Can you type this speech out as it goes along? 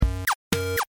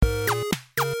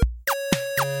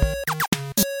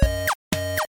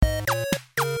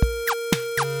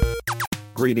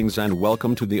Greetings and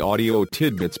welcome to the Audio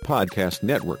Tidbits Podcast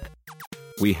Network.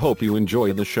 We hope you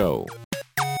enjoy the show.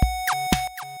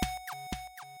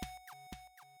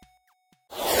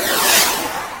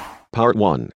 Part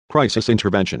 1, Crisis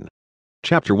Intervention.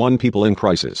 Chapter 1, People in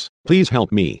Crisis. Please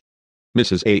help me.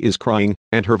 Mrs. A is crying,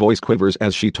 and her voice quivers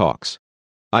as she talks.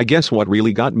 I guess what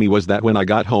really got me was that when I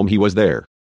got home he was there.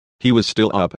 He was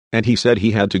still up, and he said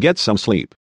he had to get some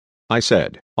sleep. I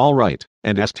said, all right,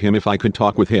 and asked him if I could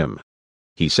talk with him.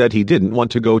 He said he didn't want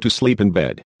to go to sleep in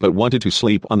bed, but wanted to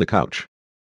sleep on the couch.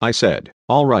 I said,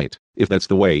 all right, if that's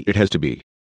the way it has to be.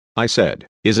 I said,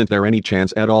 isn't there any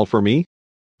chance at all for me?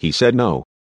 He said no.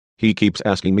 He keeps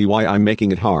asking me why I'm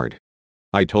making it hard.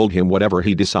 I told him whatever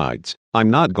he decides,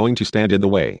 I'm not going to stand in the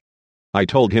way. I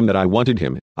told him that I wanted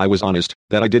him, I was honest,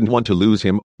 that I didn't want to lose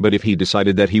him, but if he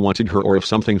decided that he wanted her or if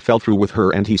something fell through with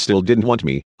her and he still didn't want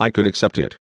me, I could accept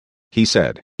it. He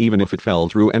said, even if it fell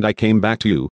through and I came back to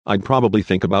you, I'd probably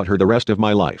think about her the rest of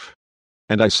my life.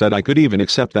 And I said I could even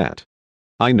accept that.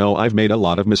 I know I've made a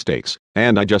lot of mistakes,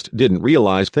 and I just didn't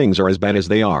realize things are as bad as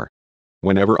they are.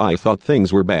 Whenever I thought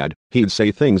things were bad, he'd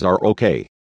say things are okay.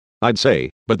 I'd say,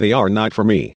 but they are not for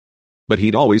me. But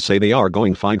he'd always say they are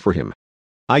going fine for him.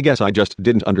 I guess I just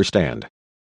didn't understand.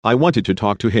 I wanted to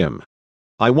talk to him.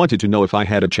 I wanted to know if I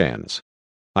had a chance.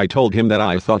 I told him that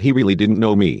I thought he really didn't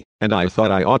know me, and I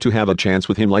thought I ought to have a chance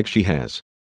with him like she has.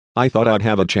 I thought I'd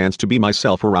have a chance to be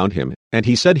myself around him, and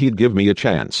he said he'd give me a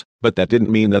chance, but that didn't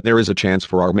mean that there is a chance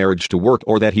for our marriage to work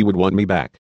or that he would want me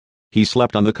back. He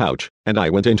slept on the couch, and I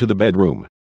went into the bedroom.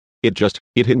 It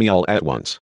hit me all at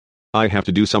once. I have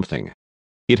to do something.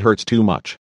 It hurts too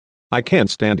much. I can't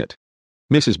stand it.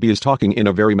 Mrs. B is talking in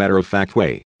a very matter-of-fact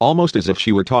way, almost as if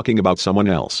she were talking about someone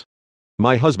else.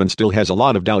 My husband still has a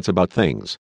lot of doubts about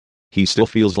things. He still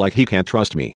feels like he can't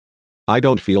trust me. I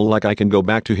don't feel like I can go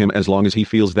back to him as long as he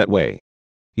feels that way.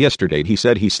 Yesterday he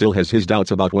said he still has his doubts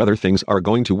about whether things are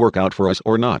going to work out for us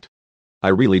or not. I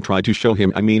really try to show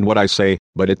him I mean what I say,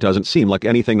 but it doesn't seem like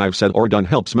anything I've said or done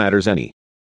helps matters any.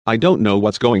 I don't know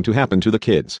what's going to happen to the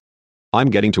kids.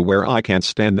 I'm getting to where I can't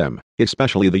stand them,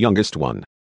 especially the youngest one.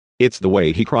 It's the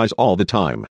way he cries all the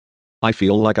time. I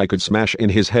feel like I could smash in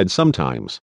his head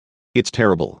sometimes. It's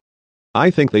terrible.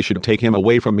 I think they should take him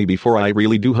away from me before I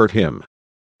really do hurt him.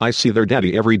 I see their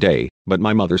daddy every day, but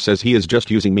my mother says he is just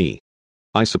using me.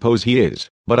 I suppose he is,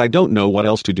 but I don't know what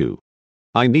else to do.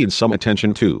 I need some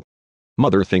attention too.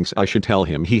 Mother thinks I should tell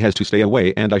him he has to stay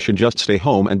away and I should just stay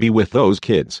home and be with those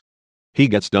kids. He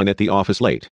gets done at the office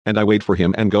late, and I wait for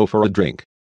him and go for a drink.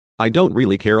 I don't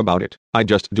really care about it, I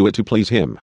just do it to please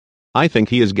him. I think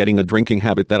he is getting a drinking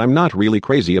habit that I'm not really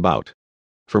crazy about.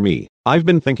 For me, I've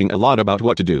been thinking a lot about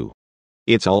what to do.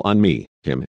 It's all on me,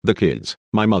 him, the kids,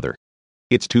 my mother.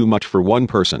 It's too much for one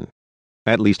person.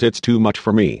 At least it's too much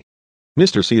for me.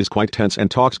 Mr. C is quite tense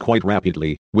and talks quite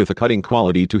rapidly, with a cutting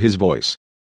quality to his voice.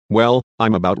 Well,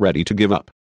 I'm about ready to give up.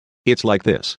 It's like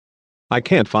this. I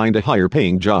can't find a higher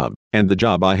paying job, and the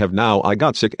job I have now I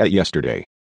got sick at yesterday.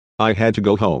 I had to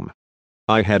go home.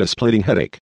 I had a splitting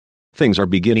headache. Things are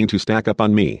beginning to stack up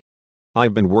on me.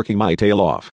 I've been working my tail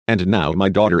off, and now my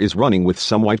daughter is running with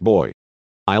some white boy.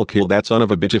 I'll kill that son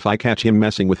of a bitch if I catch him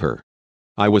messing with her.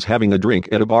 I was having a drink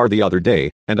at a bar the other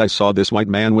day, and I saw this white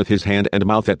man with his hand and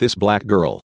mouth at this black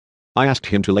girl. I asked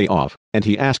him to lay off, and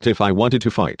he asked if I wanted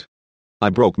to fight. I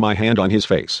broke my hand on his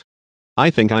face.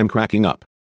 I think I'm cracking up.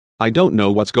 I don't know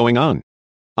what's going on.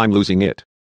 I'm losing it.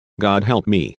 God help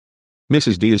me.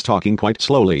 Mrs. D is talking quite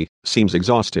slowly, seems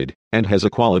exhausted, and has a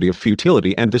quality of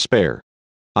futility and despair.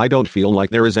 I don't feel like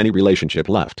there is any relationship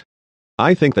left.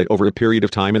 I think that over a period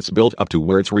of time it's built up to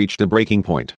where it's reached a breaking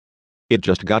point. It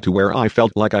just got to where I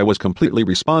felt like I was completely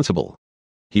responsible.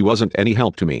 He wasn't any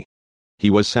help to me. He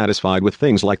was satisfied with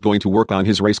things like going to work on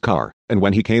his race car, and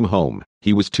when he came home,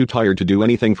 he was too tired to do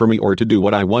anything for me or to do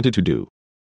what I wanted to do.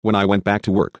 When I went back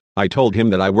to work, I told him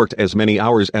that I worked as many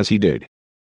hours as he did.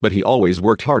 But he always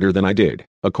worked harder than I did,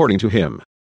 according to him.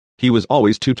 He was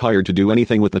always too tired to do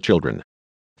anything with the children.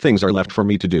 Things are left for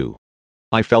me to do.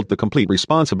 I felt the complete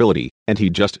responsibility, and he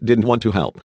just didn't want to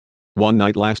help. One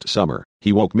night last summer,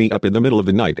 he woke me up in the middle of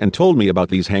the night and told me about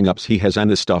these hang-ups he has and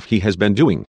the stuff he has been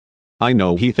doing. I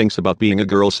know he thinks about being a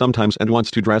girl sometimes and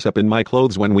wants to dress up in my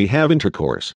clothes when we have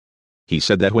intercourse. He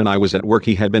said that when I was at work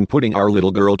he had been putting our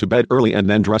little girl to bed early and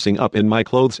then dressing up in my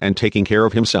clothes and taking care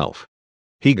of himself.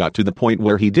 He got to the point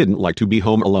where he didn't like to be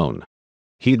home alone.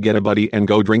 He'd get a buddy and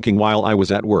go drinking while I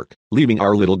was at work, leaving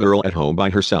our little girl at home by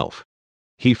herself.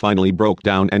 He finally broke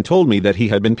down and told me that he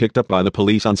had been picked up by the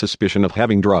police on suspicion of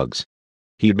having drugs.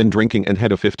 He'd been drinking and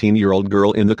had a 15-year-old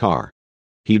girl in the car.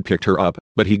 He'd picked her up,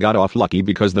 but he got off lucky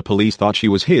because the police thought she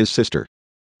was his sister.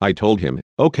 I told him,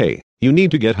 okay, You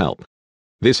need to get help.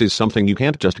 This is something you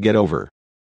can't just get over.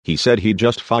 He said he'd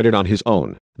just fight it on his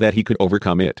own, that he could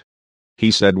overcome it. He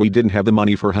said we didn't have the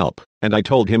money for help, and I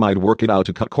told him I'd work it out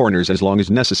to cut corners as long as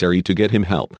necessary to get him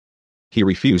help. He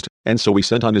refused, and so we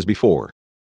sent on as before.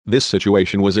 This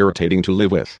situation was irritating to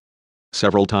live with.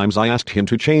 Several times I asked him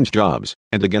to change jobs,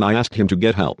 and again I asked him to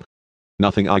get help.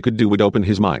 Nothing I could do would open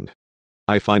his mind.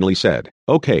 I finally said,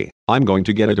 okay, I'm going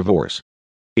to get a divorce.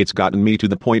 It's gotten me to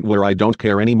the point where I don't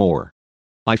care anymore.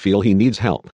 I feel he needs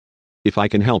help. If I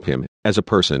can help him, as a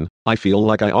person, I feel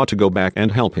like I ought to go back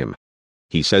and help him.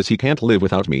 He says he can't live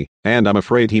without me, and I'm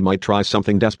afraid he might try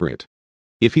something desperate.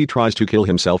 If he tries to kill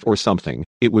himself or something,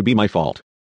 it would be my fault.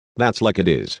 That's like it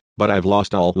is, but I've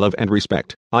lost all love and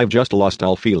respect. I've just lost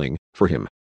all feeling for him.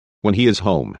 When he is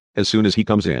home, as soon as he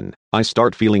comes in, I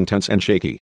start feeling tense and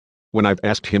shaky. When I've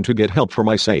asked him to get help for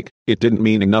my sake, it didn't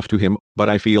mean enough to him, but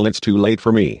I feel it's too late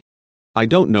for me. I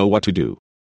don't know what to do.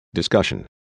 Discussion.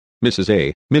 Mrs.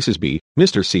 A, Mrs. B,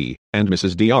 Mr. C, and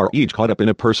Mrs. D are each caught up in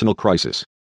a personal crisis.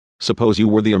 Suppose you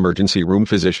were the emergency room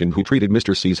physician who treated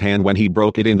Mr. C's hand when he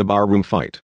broke it in the barroom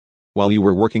fight. While you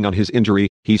were working on his injury,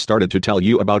 he started to tell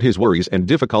you about his worries and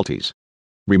difficulties.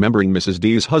 Remembering Mrs.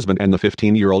 D's husband and the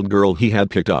 15-year-old girl he had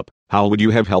picked up, how would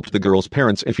you have helped the girl's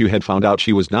parents if you had found out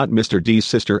she was not Mr. D's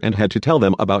sister and had to tell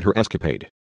them about her escapade?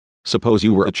 Suppose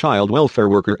you were a child welfare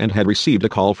worker and had received a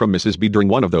call from Mrs. B during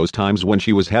one of those times when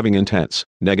she was having intense,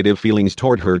 negative feelings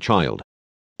toward her child.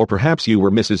 Or perhaps you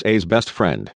were Mrs. A's best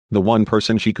friend, the one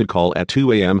person she could call at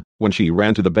 2 a.m. when she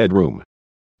ran to the bedroom.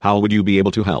 How would you be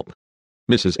able to help?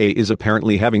 Mrs. A is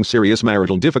apparently having serious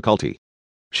marital difficulty.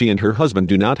 She and her husband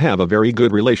do not have a very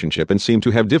good relationship and seem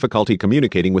to have difficulty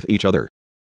communicating with each other.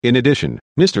 In addition,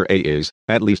 Mr. A is,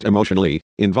 at least emotionally,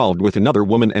 involved with another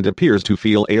woman and appears to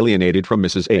feel alienated from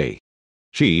Mrs. A.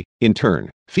 She, in turn,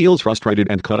 feels frustrated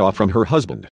and cut off from her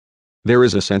husband. There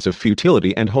is a sense of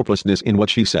futility and hopelessness in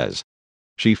what she says.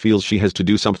 She feels she has to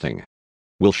do something.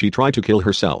 Will she try to kill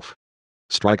herself?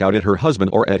 Strike out at her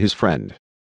husband or at his friend?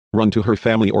 Run to her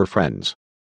family or friends?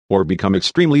 Or become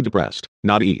extremely depressed,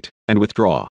 not eat, and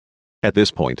withdraw? At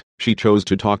this point, she chose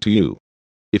to talk to you.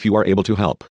 If you are able to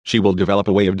help, she will develop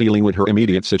a way of dealing with her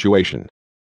immediate situation.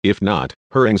 If not,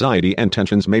 her anxiety and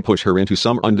tensions may push her into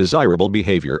some undesirable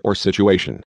behavior or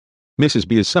situation. Mrs.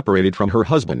 B is separated from her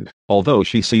husband, although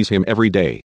she sees him every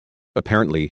day.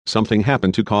 Apparently, something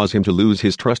happened to cause him to lose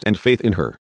his trust and faith in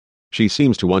her. She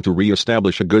seems to want to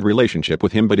re-establish a good relationship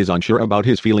with him but is unsure about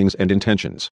his feelings and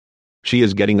intentions. She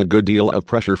is getting a good deal of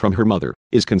pressure from her mother,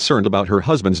 is concerned about her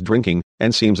husband's drinking,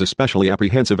 and seems especially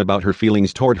apprehensive about her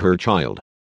feelings toward her child.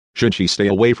 Should she stay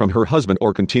away from her husband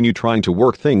or continue trying to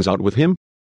work things out with him?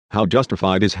 How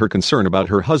justified is her concern about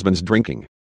her husband's drinking?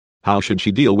 How should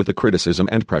she deal with the criticism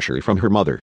and pressure from her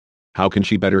mother? How can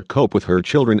she better cope with her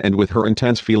children and with her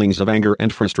intense feelings of anger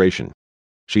and frustration?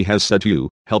 She has said to you,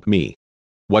 "Help me."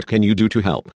 What can you do to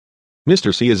help?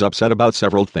 Mr. C is upset about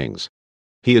several things.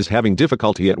 He is having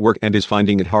difficulty at work and is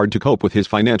finding it hard to cope with his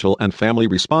financial and family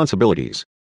responsibilities.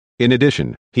 In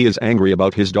addition, he is angry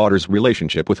about his daughter's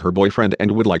relationship with her boyfriend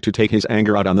and would like to take his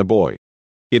anger out on the boy.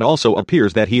 It also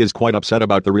appears that he is quite upset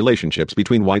about the relationships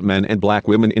between white men and black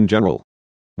women in general.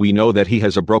 We know that he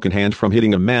has a broken hand from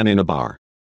hitting a man in a bar.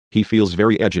 He feels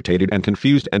very agitated and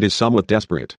confused and is somewhat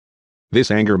desperate.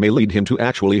 This anger may lead him to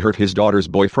actually hurt his daughter's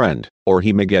boyfriend, or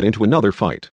he may get into another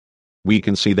fight. We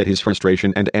can see that his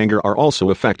frustration and anger are also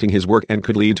affecting his work and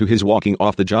could lead to his walking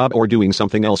off the job or doing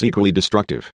something else equally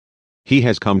destructive. He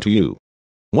has come to you.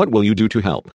 What will you do to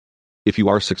help? If you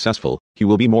are successful, he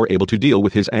will be more able to deal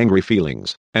with his angry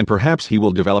feelings, and perhaps he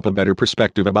will develop a better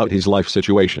perspective about his life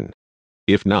situation.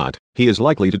 If not, he is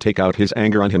likely to take out his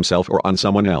anger on himself or on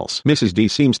someone else. Mrs. D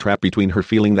seems trapped between her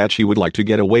feeling that she would like to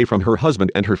get away from her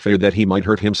husband and her fear that he might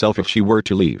hurt himself if she were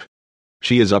to leave.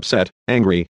 She is upset,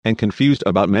 angry, and confused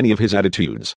about many of his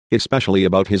attitudes, especially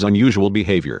about his unusual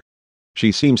behavior.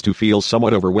 She seems to feel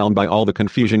somewhat overwhelmed by all the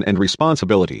confusion and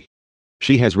responsibility.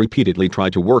 She has repeatedly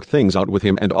tried to work things out with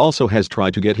him and also has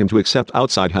tried to get him to accept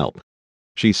outside help.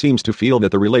 She seems to feel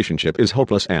that the relationship is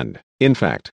hopeless and, in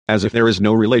fact, as if there is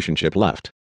no relationship left.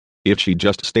 If she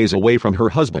just stays away from her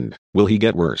husband, will he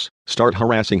get worse, start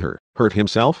harassing her, hurt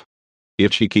himself?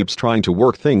 If she keeps trying to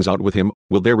work things out with him,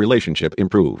 will their relationship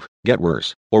improve, get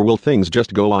worse, or will things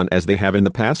just go on as they have in the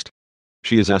past?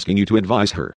 She is asking you to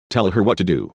advise her, tell her what to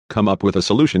do, come up with a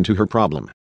solution to her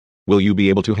problem. Will you be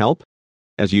able to help?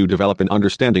 As you develop an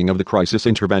understanding of the crisis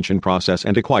intervention process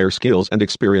and acquire skills and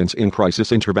experience in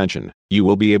crisis intervention, you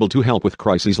will be able to help with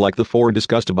crises like the four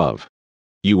discussed above.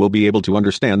 You will be able to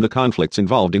understand the conflicts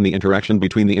involved in the interaction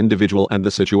between the individual and the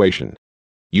situation.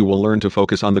 You will learn to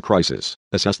focus on the crisis,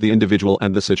 assess the individual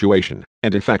and the situation,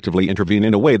 and effectively intervene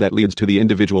in a way that leads to the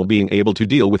individual being able to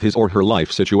deal with his or her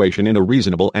life situation in a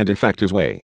reasonable and effective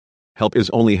way. Help is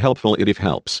only helpful if it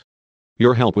helps.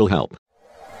 Your help will help.